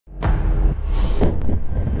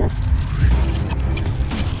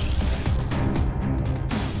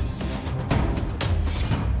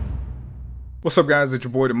What's up guys, it's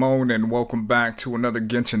your boy Damone and welcome back to another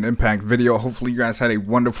Genshin Impact video. Hopefully you guys had a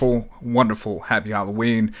wonderful happy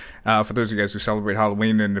Halloween. For those of you guys who celebrate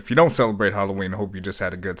Halloween, and if you don't celebrate Halloween, I hope you just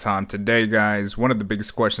had a good time. Today guys, one of the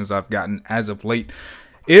biggest questions I've gotten as of late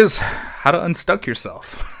is how to unstuck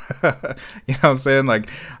yourself. You know what I'm saying?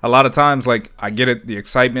 Like, a lot of times, like, I get it, the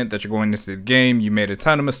excitement that you're going into the game, you made a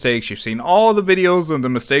ton of mistakes, you've seen all the videos of the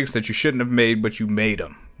mistakes that you shouldn't have made, but you made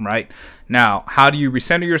them, right? Now, how do you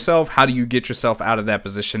recenter yourself? How do you get yourself out of that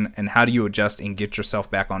position? And how do you adjust and get yourself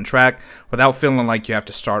back on track without feeling like you have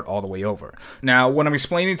to start all the way over? Now, what I'm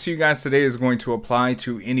explaining to you guys today is going to apply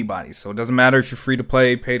to anybody. So it doesn't matter if you're free to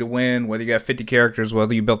play, pay to win, whether you got 50 characters,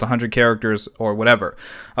 whether you built 100 characters or whatever.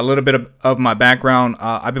 A little bit of my background.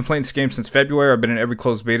 I've been playing this game since February. I've been in every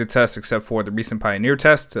closed beta test except for the recent Pioneer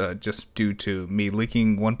test, just due to me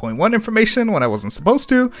leaking 1.1 information when I wasn't supposed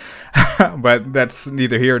to. But that's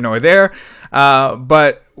neither here nor there.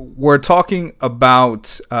 But we're talking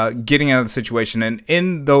about getting out of the situation, and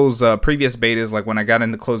in those previous betas, like when I got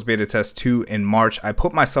into closed beta test 2 in March, I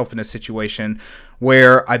put myself in a situation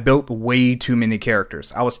where I built way too many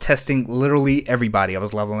characters. I was testing literally everybody. I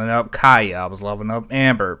was leveling up Kaya, I was leveling up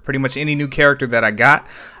Amber, pretty much any new character that I got.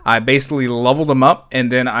 I basically leveled them up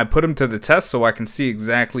and then I put them to the test so I can see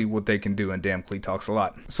exactly what they can do, and damn, Klee talks a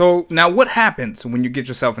lot. So now what happens when you get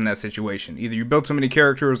yourself in that situation? Either you built too many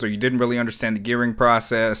characters, or you didn't really understand the gearing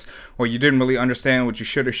process, or you didn't really understand what you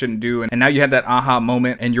should or shouldn't do, and now you had that aha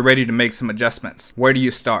moment and you're ready to make some adjustments. Where do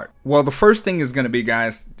you start? Well, the first thing is going to be,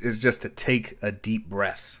 guys, is just to take a deep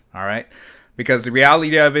breath, all right? Because the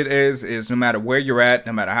reality of it is no matter where you're at,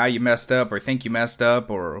 no matter how you messed up or think you messed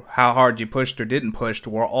up or how hard you pushed or didn't push,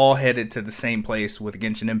 we're all headed to the same place with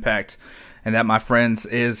Genshin Impact, and that, my friends,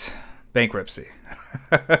 is bankruptcy.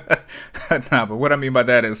 Nah, but what I mean by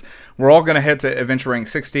that is we're all going to head to adventure rank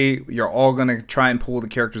 60. You're all going to try and pull the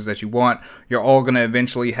characters that you want. You're all going to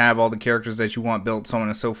eventually have all the characters that you want built, so on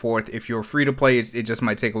and so forth. If you're free to play, it just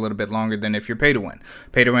might take a little bit longer than if you're pay to win.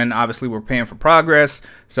 Pay to win, obviously, we're paying for progress,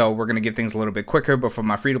 so we're going to get things a little bit quicker. But for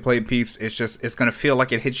my free to play peeps, it's going to feel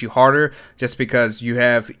like it hits you harder just because you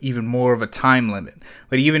have even more of a time limit.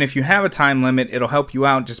 But even if you have a time limit, it'll help you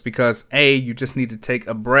out just because, A, you just need to take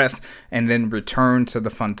a breath and then return to the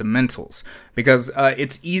fundamentals, because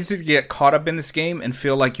it's easy to get caught up in this game and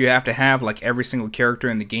feel like you have to have like every single character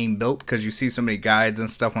in the game built, because you see so many guides and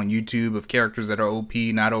stuff on YouTube of characters that are OP,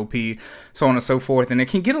 not OP, so on and so forth, and it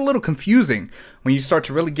can get a little confusing when you start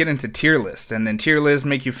to really get into tier lists, and then tier lists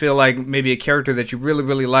make you feel like maybe a character that you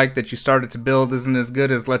really like that you started to build isn't as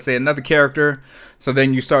good as, let's say, another character. So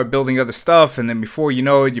then you start building other stuff, and then before you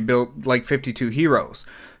know it, you built like 52 heroes.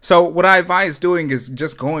 So what I advise doing is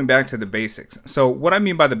just going back to the basics. So what I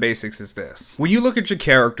mean by the basics is this. When you look at your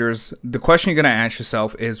characters, the question you're going to ask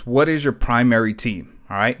yourself is, what is your primary team?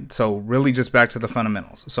 All right, so really just back to the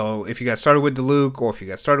fundamentals. So if you got started with Diluc, or if you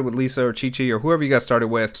got started with Lisa or Chi-Chi, or whoever you got started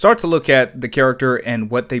with, start to look at the character and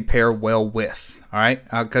what they pair well with. All right,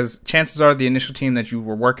 because chances are the initial team that you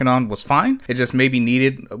were working on was fine. It just maybe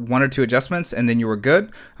needed 1 or 2 adjustments and then you were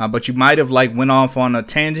good. But you might have like went off on a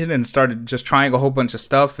tangent and started just trying a whole bunch of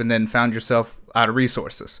stuff and then found yourself out of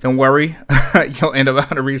resources. Don't worry, you'll end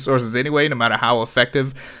up out of resources anyway, no matter how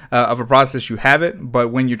effective of a process you have it. But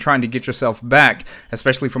when you're trying to get yourself back,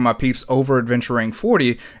 especially for my peeps over adventure rank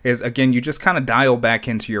 40, is again, you just kind of dial back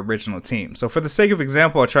into your original team. So for the sake of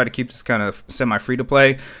example, I'll try to keep this kind of semi free to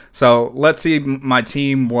play. So let's see, my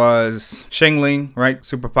team was Xingling, right?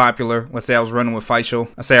 Super popular. Let's say I was running with Faisal.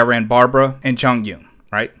 Let's say I ran Barbara and Chongyun,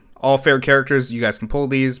 right? All fair characters. You guys can pull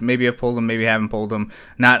these. Maybe I've pulled them, maybe I haven't pulled them.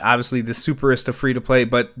 Not obviously the superest of free to play,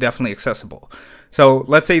 but definitely accessible. So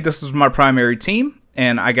let's say this is my primary team,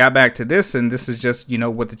 and I got back to this, and this is just, you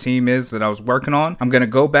know, what the team is that I was working on. I'm going to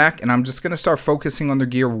go back and I'm just going to start focusing on their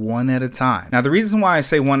gear one at a time. Now, the reason why I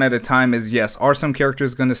say one at a time is, yes, are some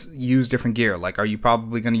characters going to use different gear? Like, are you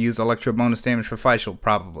probably going to use electro bonus damage for Faisal?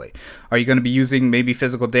 Probably. Are you going to be using maybe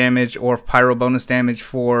physical damage or pyro bonus damage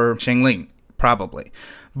for Xingling? Probably.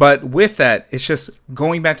 But with that, it's just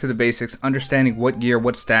going back to the basics, understanding what gear,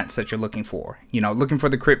 what stats that you're looking for. You know, looking for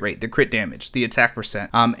the crit rate, the crit damage, the attack percent,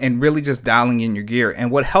 and really just dialing in your gear. And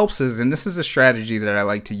what helps is, and this is a strategy that I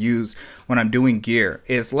like to use when I'm doing gear,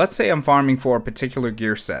 is let's say I'm farming for a particular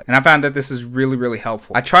gear set. And I found that this is really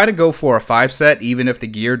helpful. I try to go for a 5 set, even if the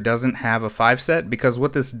gear doesn't have a 5 set, because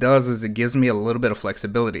what this does is it gives me a little bit of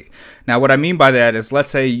flexibility. Now, what I mean by that is, let's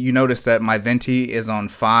say you notice that my Venti is on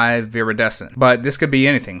 5 Viridescent, but this could be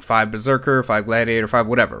anything. 5 Berserker, 5 Gladiator, 5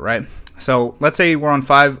 whatever, right? So let's say we're on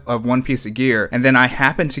 5 of one piece of gear, and then I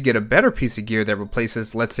happen to get a better piece of gear that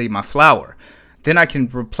replaces, let's say, my flower. Then I can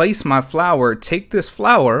replace my flower, take this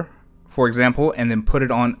flower for example, and then put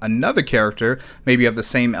it on another character, maybe of the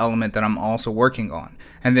same element that I'm also working on.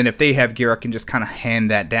 And then if they have gear, I can just kind of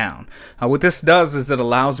hand that down. What this does is it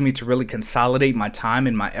allows me to really consolidate my time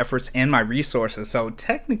and my efforts and my resources. So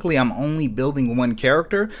technically I'm only building one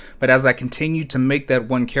character, but as I continue to make that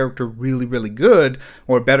one character really, really good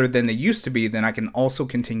or better than they used to be, then I can also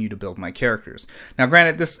continue to build my characters. Now,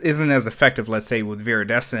 granted, this isn't as effective, let's say, with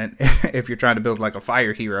Viridescent if you're trying to build like a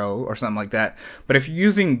fire hero or something like that. But if you're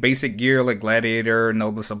using basic gear like Gladiator,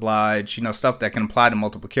 Noblesse Oblige, you know, stuff that can apply to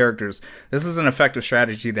multiple characters, this is an effective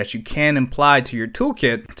strategy that you can apply to your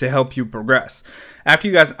toolkit to help you progress. After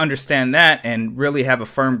you guys understand that and really have a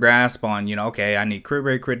firm grasp on, you know, okay, I need crit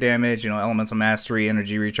rate, crit damage, you know, elemental mastery,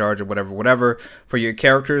 energy recharge, or whatever for your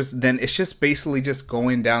characters, then it's just basically just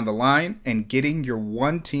going down the line and getting your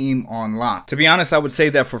one team on lock. To be honest, I would say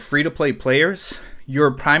that for free-to-play players,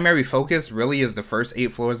 your primary focus really is the first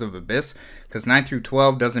 8 floors of Abyss, because 9 through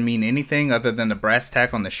 12 doesn't mean anything other than the brass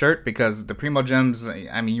tack on the shirt, because the Primo Gems,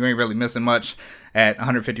 I mean, you ain't really missing much at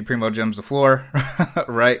 150 Primo Gems a floor,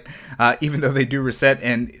 right? Even though they do reset,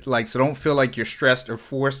 and like, so don't feel like you're stressed or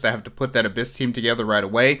forced to have to put that Abyss team together right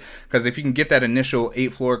away, because if you can get that initial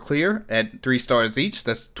 8 floor clear at 3 stars each,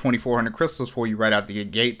 that's 2,400 crystals for you right out the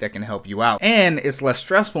gate that can help you out. And it's less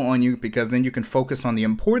stressful on you because then you can focus on the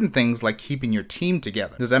important things like keeping your team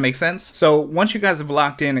together. Does that make sense? So once you guys have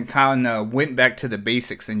locked in and kind of went back to the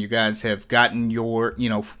basics and you guys have gotten your, you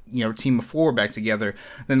know, team of 4 back together,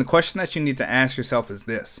 then the question that you need to ask yourself is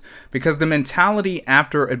this, because the mentality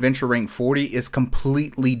after adventure rank 40 is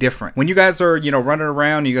completely different. When you guys are, you know, running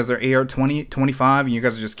around, you guys are AR 20, 25, and you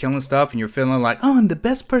guys are just killing stuff and you're feeling like, oh, I'm the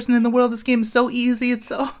best person in the world. This game is so easy. It's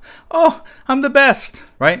so, oh, I'm the best,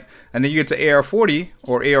 right? And then you get to AR 40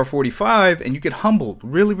 or AR 45 and you get humbled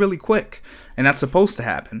really, really quick. And that's supposed to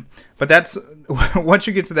happen. But that's, once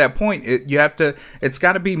you get to that point, it's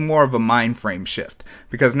got to be more of a mind frame shift,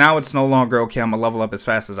 because now it's no longer, okay, I'm gonna level up as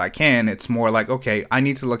fast as I can. It's more like, okay, I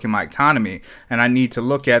need to look at my economy and I need to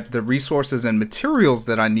look at the resources and materials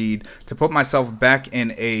that I need to put myself back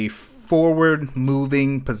in a forward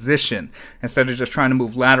moving position, instead of just trying to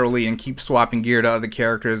move laterally and keep swapping gear to other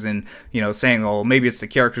characters and, you know, saying, oh, maybe it's the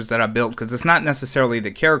characters that I built, because it's not necessarily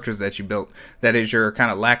the characters that you built that is your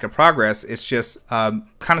kind of lack of progress. It's just kind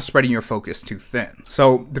of spreading your focus too thin.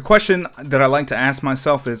 So the question that I like to ask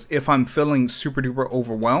myself is, if I'm feeling super duper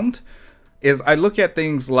overwhelmed, is I look at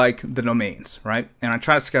things like the domains, right? And I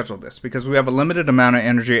try to schedule this because we have a limited amount of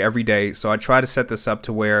energy every day. So I try to set this up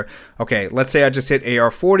to where, okay, let's say I just hit AR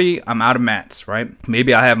 40, I'm out of mats, right?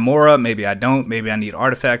 Maybe I have Mora, maybe I don't, maybe I need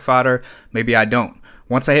artifact fodder, maybe I don't.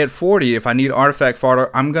 Once I hit 40, if I need artifact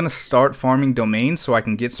fodder, I'm going to start farming domains so I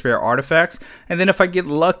can get spare artifacts. And then if I get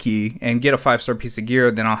lucky and get a 5-star piece of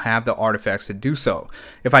gear, then I'll have the artifacts to do so.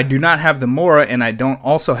 If I do not have the Mora and I don't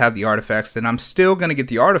also have the artifacts, then I'm still going to get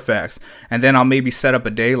the artifacts. And then I'll maybe set up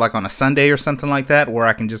a day like on a Sunday or something like that, where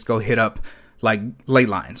I can just go hit up like ley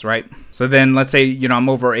lines, right? So then let's say, you know, I'm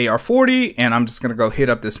over AR 40 and I'm just gonna go hit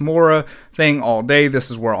up this Mora thing all day.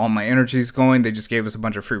 This is where all my energy is going. They just gave us a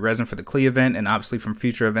bunch of free resin for the Klee event, and obviously from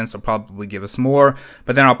future events they'll probably give us more,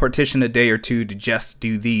 but then I'll partition a day or two to just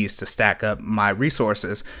do these to stack up my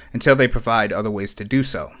resources until they provide other ways to do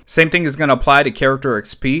so. Same thing is gonna apply to character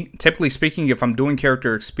XP. Typically speaking, if I'm doing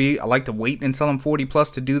character XP, I like to wait until I'm 40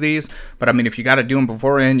 plus to do these, but I mean, if you gotta do them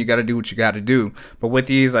beforehand, you gotta do what you gotta do. But with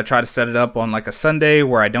these, I try to set it up on like a Sunday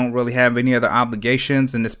where I don't really have any other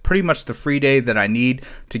obligations, and it's pretty much the free day that I need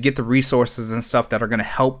to get the resources and stuff that are going to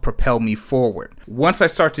help propel me forward. Once I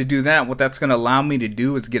start to do that, what that's going to allow me to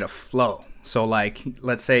do is get a flow. So like,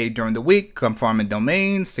 let's say during the week, I'm farming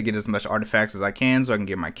domains to get as much artifacts as I can so I can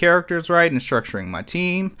get my characters right and structuring my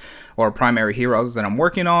team or primary heroes that I'm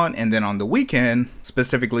working on. And then on the weekend,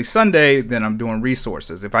 specifically Sunday, then I'm doing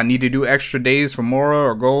resources. If I need to do extra days for Mora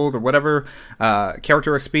or gold or whatever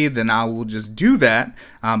character XP, then I will just do that.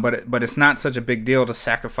 But it's not such a big deal to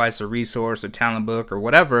sacrifice a resource or talent book or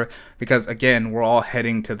whatever, because again, we're all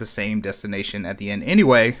heading to the same destination at the end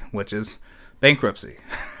anyway, which is bankruptcy.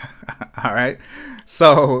 All right.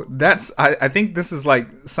 So that's, I think this is like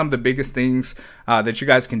some of the biggest things that you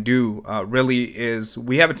guys can do really is,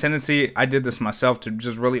 we have a tendency, I did this myself, to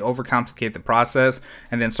just really overcomplicate the process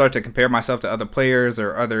and then start to compare myself to other players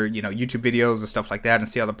or other, you know, YouTube videos and stuff like that and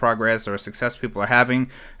see how the progress or success people are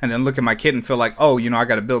having, and then look at my kit and feel like, oh, you know, I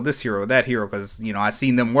got to build this hero or that hero because, you know, I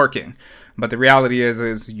seen them working. But the reality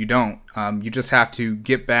is you don't. You just have to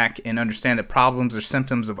get back and understand that problems are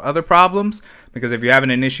symptoms of other problems. Because if you're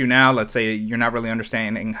having an issue now, let's say you're not really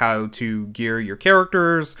understanding how to gear your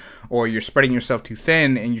characters, or you're spreading yourself yourself too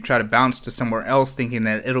thin and you try to bounce to somewhere else thinking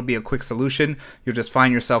that it'll be a quick solution, you'll just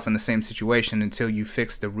find yourself in the same situation until you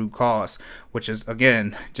fix the root cause, which is,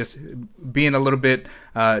 again, just being a little bit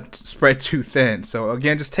spread too thin. So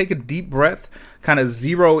again, just take a deep breath, kind of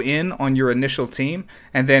zero in on your initial team,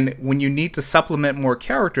 and then when you need to supplement more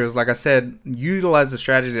characters, like I said, utilize the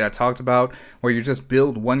strategy I talked about where you just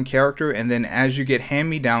build one character, and then as you get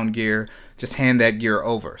hand-me-down gear, just hand that gear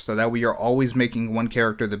over, so that way you're always making one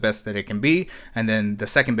character the best that it can be, and then the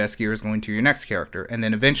second best gear is going to your next character, and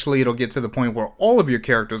then eventually it'll get to the point where all of your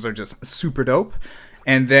characters are just super dope.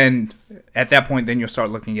 And then at that point, then you'll start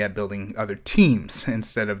looking at building other teams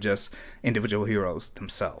instead of just individual heroes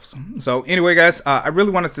themselves. So anyway, guys, I really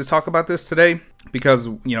wanted to talk about this today because,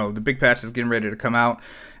 you know, the big patch is getting ready to come out.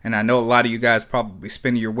 And I know a lot of you guys probably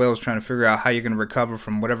spinning your wheels trying to figure out how you're going to recover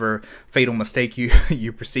from whatever fatal mistake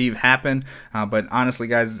you perceive happened. But honestly,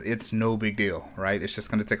 guys, it's no big deal, right? It's just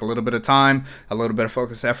going to take a little bit of time, a little bit of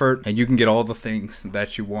focused effort, and you can get all the things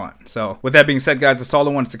that you want. So with that being said, guys, that's all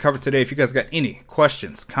I wanted to cover today. If you guys got any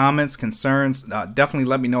questions, comments, concerns, definitely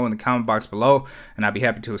let me know in the comment box below, and I'd be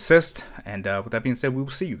happy to assist. And with that being said, we will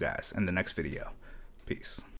see you guys in the next video. Peace.